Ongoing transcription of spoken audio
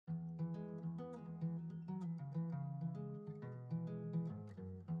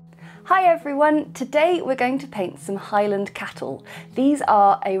Hi everyone, today we're going to paint some Highland Cattle. These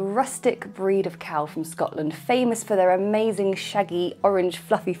are a rustic breed of cow from Scotland, famous for their amazing shaggy orange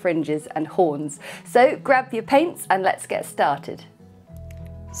fluffy fringes and horns. So grab your paints and let's get started.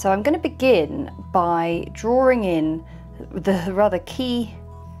 So I'm going to begin by drawing in the rather key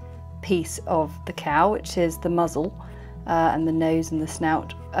piece of the cow, which is the muzzle and the nose and the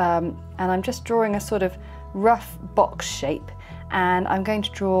snout. And I'm just drawing a sort of rough box shape, and I'm going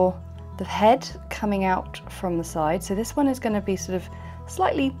to draw the head coming out from the side. So this one is going to be sort of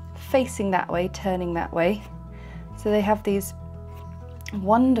slightly facing that way, turning that way. So they have these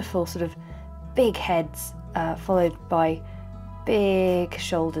wonderful sort of big heads followed by big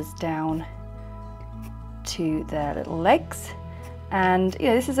shoulders down to their little legs. And you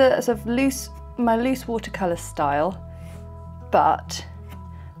know, this is a sort of my loose watercolour style, but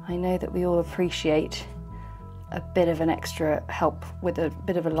I know that we all appreciate a bit of an extra help with a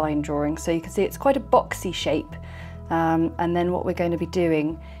bit of a line drawing. So you can see it's quite a boxy shape, and then what we're going to be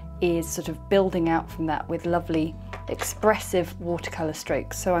doing is sort of building out from that with lovely expressive watercolour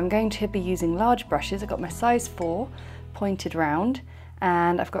strokes. So I'm going to be using large brushes. I've got my size 4 pointed round,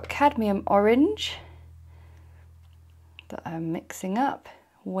 and I've got Cadmium Orange that I'm mixing up,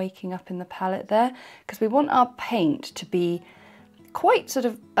 waking up in the palette there, because we want our paint to be quite sort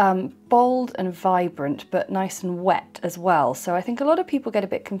of bold and vibrant, but nice and wet as well. So I think a lot of people get a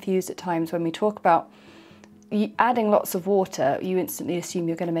bit confused at times when we talk about adding lots of water. You instantly assume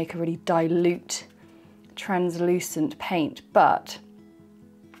you're going to make a really dilute, translucent paint, but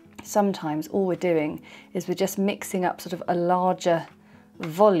sometimes all we're doing is we're just mixing up sort of a larger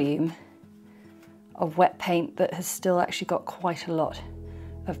volume of wet paint that has still actually got quite a lot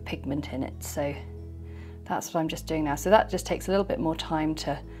of pigment in it. So that's what I'm just doing now. So that just takes a little bit more time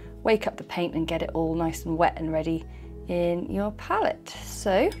to wake up the paint and get it all nice and wet and ready in your palette.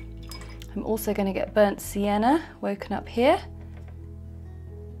 So I'm also going to get burnt sienna woken up here.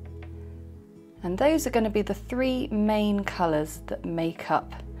 And those are going to be the 3 main colours that make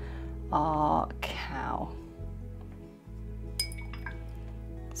up our cow.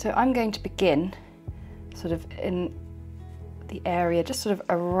 So I'm going to begin sort of in the area just sort of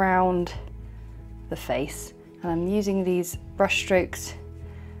around the face, and I'm using these brush strokes.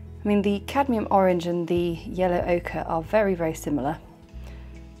 I mean, the cadmium orange and the yellow ochre are very, very similar,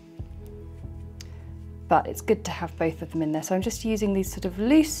 but it's good to have both of them in there. So I'm just using these sort of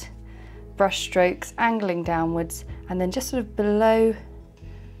loose brush strokes, angling downwards, and then just sort of below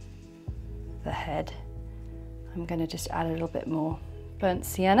the head, I'm going to just add a little bit more burnt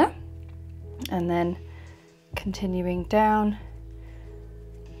sienna, and then continuing down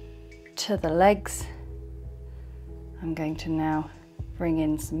to the legs, I'm going to now bring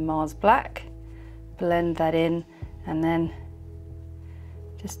in some Mars Black, blend that in, and then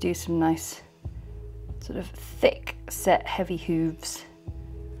just do some nice sort of thick set heavy hooves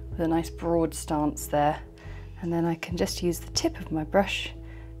with a nice broad stance there. And then I can just use the tip of my brush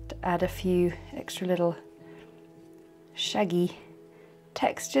to add a few extra little shaggy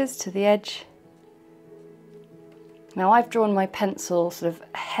textures to the edge. Now I've drawn my pencil sort of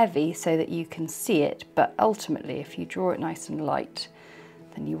heavy so that you can see it, but ultimately if you draw it nice and light,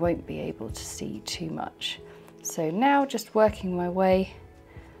 then you won't be able to see too much. So now just working my way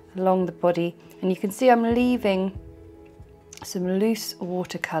along the body, and you can see I'm leaving some loose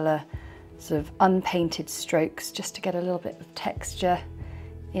watercolour sort of unpainted strokes just to get a little bit of texture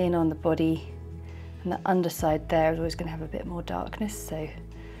in on the body, and the underside there is always going to have a bit more darkness, so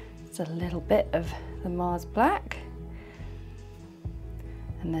it's a little bit of the Mars Black.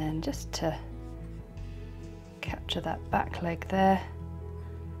 And then just to capture that back leg there.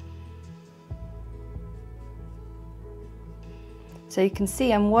 So you can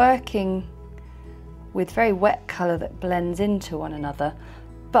see I'm working with very wet colour that blends into one another,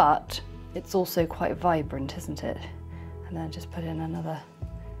 but it's also quite vibrant, isn't it? And then just put in another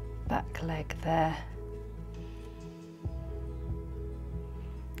back leg there.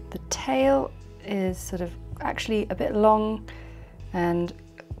 The tail is sort of actually a bit long and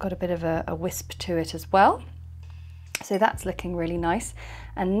got a bit of a wisp to it as well. So that's looking really nice.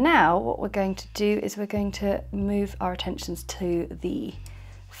 And now what we're going to do is we're going to move our attentions to the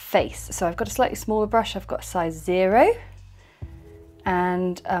face. So I've got a slightly smaller brush, I've got a size 0.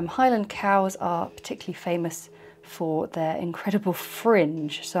 And Highland cows are particularly famous for their incredible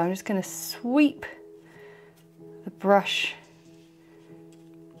fringe. So I'm just going to sweep the brush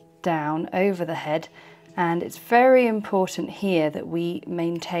down over the head. And it's very important here that we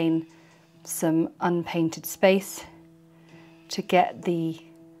maintain some unpainted space to get the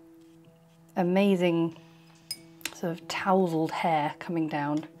amazing sort of tousled hair coming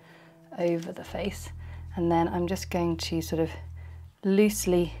down over the face, and then I'm just going to sort of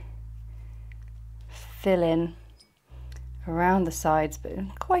loosely fill in around the sides, but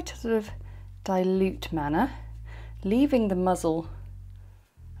in quite a sort of dilute manner, leaving the muzzle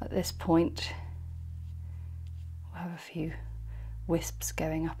at this point. We'll have a few wisps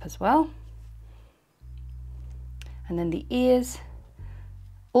going up as well. And then the ears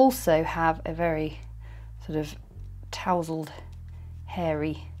also have a very sort of tousled,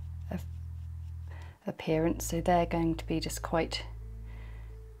 hairy appearance, so they're going to be just quite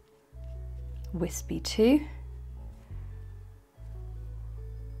wispy too.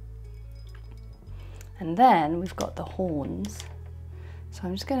 And then we've got the horns, so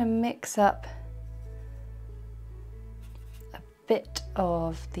I'm just going to mix up a bit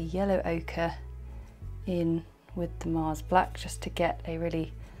of the yellow ochre in with the Mars black just to get a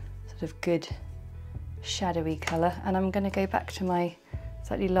really sort of good shadowy colour. And I'm going to go back to my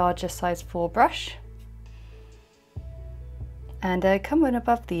slightly larger size 4 brush and come in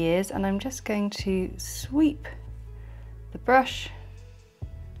above the ears, and I'm just going to sweep the brush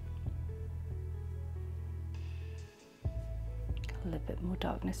a little bit more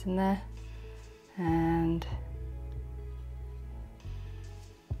darkness in there, and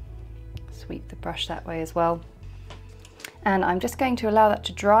sweep the brush that way as well. And I'm just going to allow that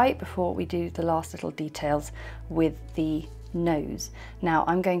to dry before we do the last little details with the nose. Now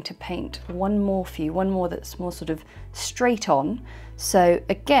I'm going to paint one more that's more sort of straight on. So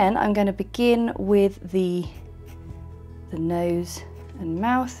again, I'm going to begin with the nose and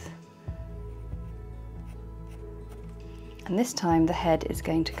mouth. And this time the head is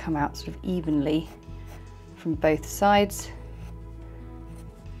going to come out sort of evenly from both sides.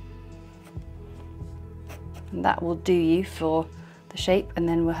 And that will do you for the shape, and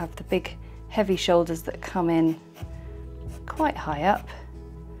then we'll have the big heavy shoulders that come in quite high up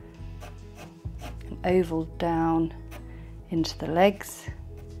and oval down into the legs.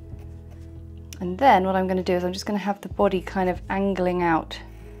 And then what I'm going to do is I'm just going to have the body kind of angling out.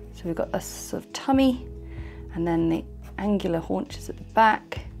 So we've got a sort of tummy and then the angular haunches at the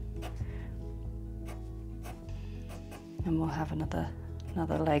back, and we'll have another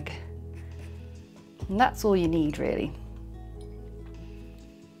leg. And that's all you need really.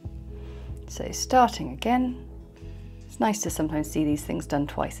 So starting again, it's nice to sometimes see these things done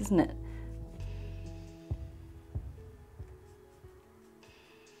twice, isn't it?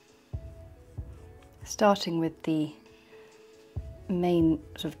 Starting with the main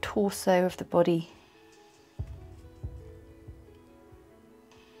sort of torso of the body.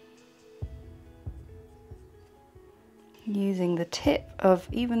 Using the tip of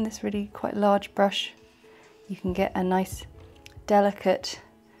even this really quite large brush, you can get a nice delicate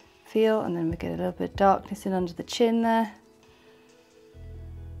feel, and then we get a little bit of darkness in under the chin there.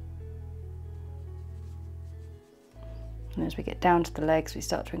 And as we get down to the legs, we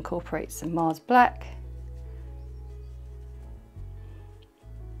start to incorporate some Mars black.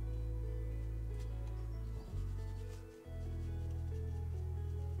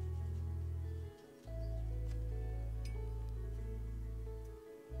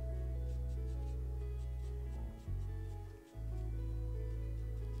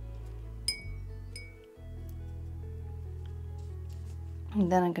 And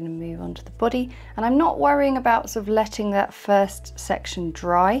then I'm going to move on to the body, and I'm not worrying about sort of letting that first section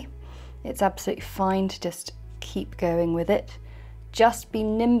dry. It's absolutely fine to just keep going with it. Just be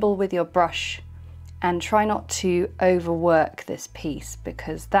nimble with your brush and try not to overwork this piece,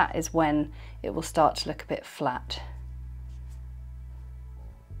 because that is when it will start to look a bit flat.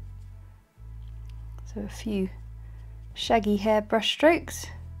 So a few shaggy hair brush strokes.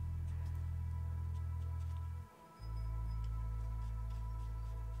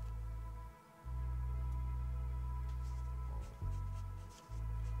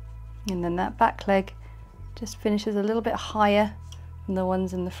 And then that back leg just finishes a little bit higher than the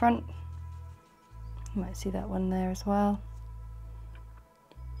ones in the front. You might see that one there as well.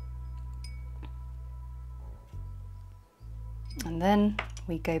 And then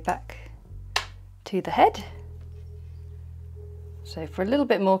we go back to the head. So for a little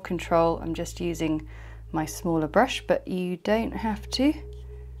bit more control, I'm just using my smaller brush, but you don't have to.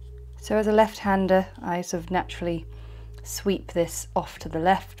 So as a left-hander, I sort of naturally sweep this off to the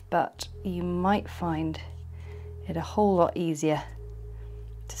left, but you might find it a whole lot easier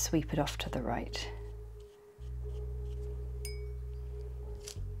to sweep it off to the right.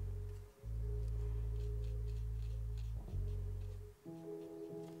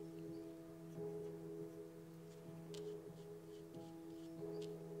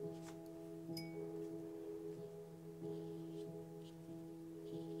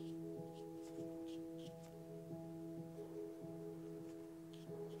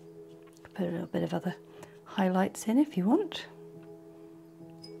 put a little bit of other highlights in if you want.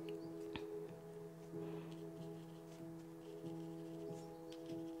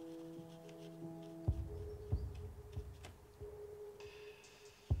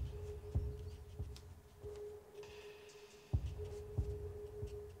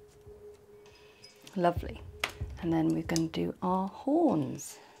 Lovely. And then we're going to do our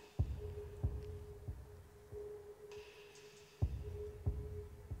horns.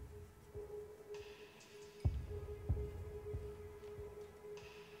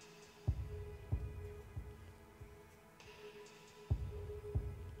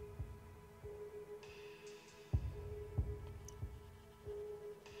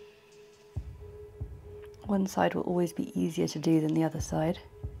 One side will always be easier to do than the other side.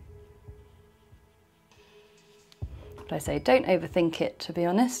 But I say don't overthink it, to be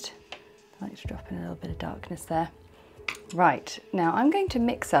honest. I like to drop in a little bit of darkness there. Right, now I'm going to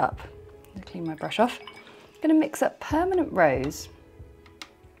mix up, I'll clean my brush off, I'm going to mix up permanent rose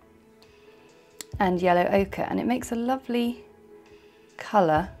and yellow ochre, and it makes a lovely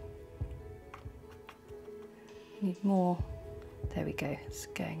colour. Need more, there we go, it's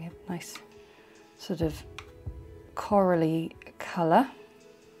going a nice sort of corally colour.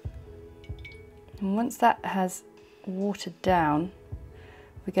 And once that has watered down,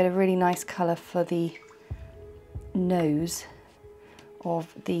 we get a really nice colour for the nose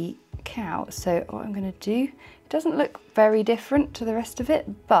of the cow. So what I'm going to do, it doesn't look very different to the rest of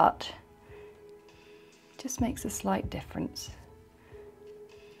it, but it just makes a slight difference.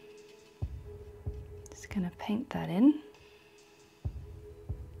 Just going to paint that in.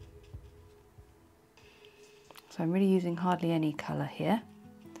 So I'm really using hardly any colour here.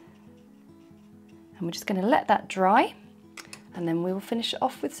 And we're just going to let that dry, and then we will finish it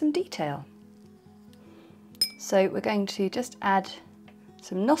off with some detail. So we're going to just add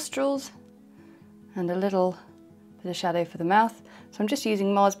some nostrils and a little bit of shadow for the mouth. So I'm just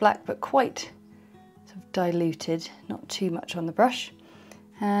using Mars Black, but quite sort of diluted, not too much on the brush.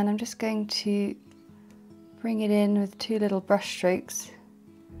 And I'm just going to bring it in with two little brush strokes.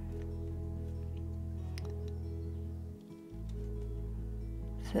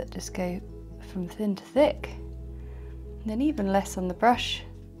 So that just go from thin to thick, and then even less on the brush.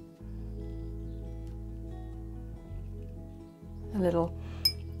 A little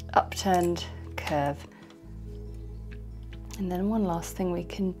upturned curve. And then one last thing we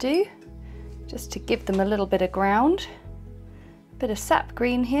can do, just to give them a little bit of ground, a bit of sap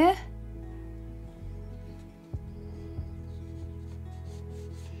green here.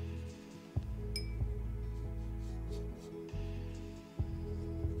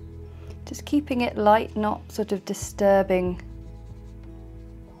 Just keeping it light, not sort of disturbing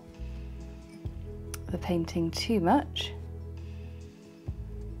the painting too much.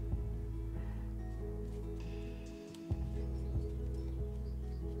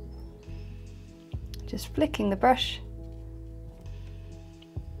 Just flicking the brush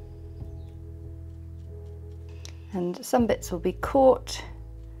and some bits will be caught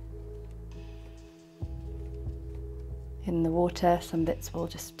in the water, some bits will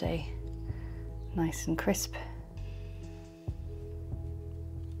just stay nice and crisp.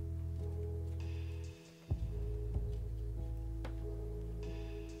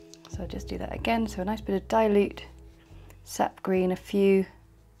 So I'll just do that again. So a nice bit of dilute sap green, a few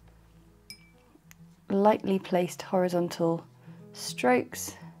lightly placed horizontal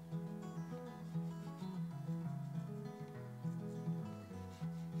strokes.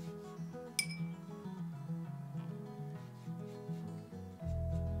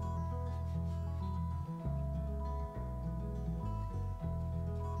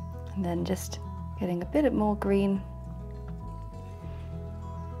 And then just getting a bit more green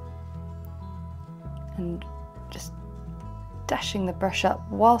and just dashing the brush up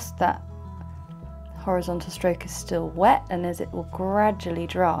whilst that horizontal stroke is still wet, and as it will gradually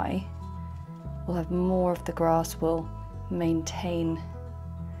dry, we'll have more of the grass will maintain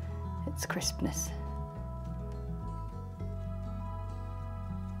its crispness.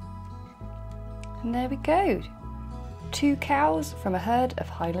 And there we go. 2 cows from a herd of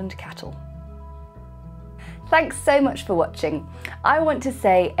Highland cattle. Thanks so much for watching. I want to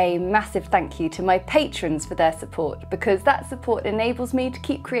say a massive thank you to my patrons for their support, because that support enables me to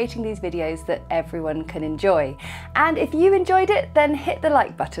keep creating these videos that everyone can enjoy. And if you enjoyed it, then hit the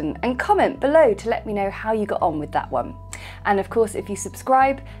like button and comment below to let me know how you got on with that one. And of course, if you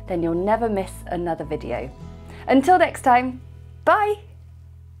subscribe, then you'll never miss another video. Until next time, bye!